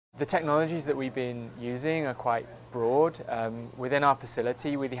The technologies that we've been using are quite broad. Within our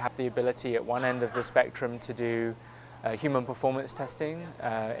facility, we have the ability at one end of the spectrum to do human performance testing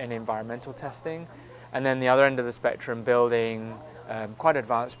and environmental testing, and then the other end of the spectrum building quite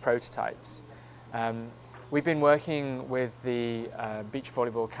advanced prototypes. We've been working with the Beach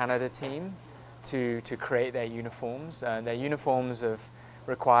Volleyball Canada team to create their uniforms. Their uniforms have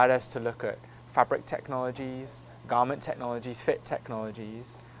required us to look at fabric technologies, garment technologies, fit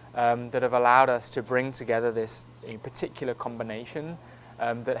technologies that have allowed us to bring together this particular combination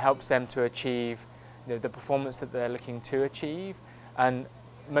that helps them to achieve the performance that they're looking to achieve, and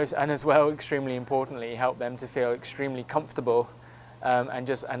as well, extremely importantly, help them to feel extremely comfortable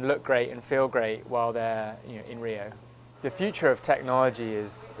and look great and feel great while they're in Rio. The future of technology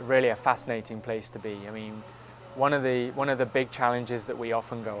is really a fascinating place to be. I mean, one of the big challenges that we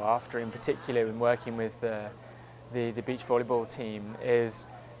often go after, in particular in working with the beach volleyball team, is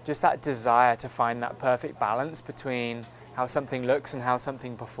just that desire to find that perfect balance between how something looks and how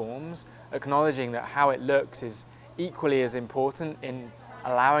something performs, acknowledging that how it looks is equally as important in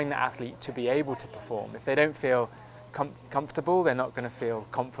allowing the athlete to be able to perform. If they don't feel comfortable, they're not going to feel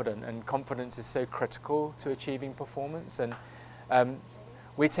confident, and confidence is so critical to achieving performance. And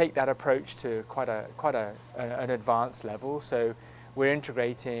we take that approach to quite an advanced level. So we're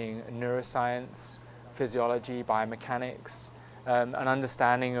integrating neuroscience, physiology, biomechanics, an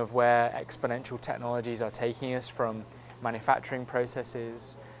understanding of where exponential technologies are taking us, from manufacturing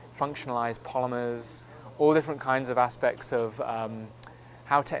processes, functionalized polymers, all different kinds of aspects of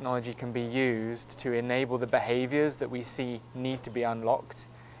how technology can be used to enable the behaviors that we see need to be unlocked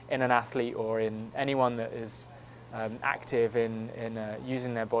in an athlete or in anyone that is active in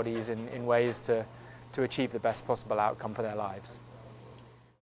using their bodies in ways to achieve the best possible outcome for their lives.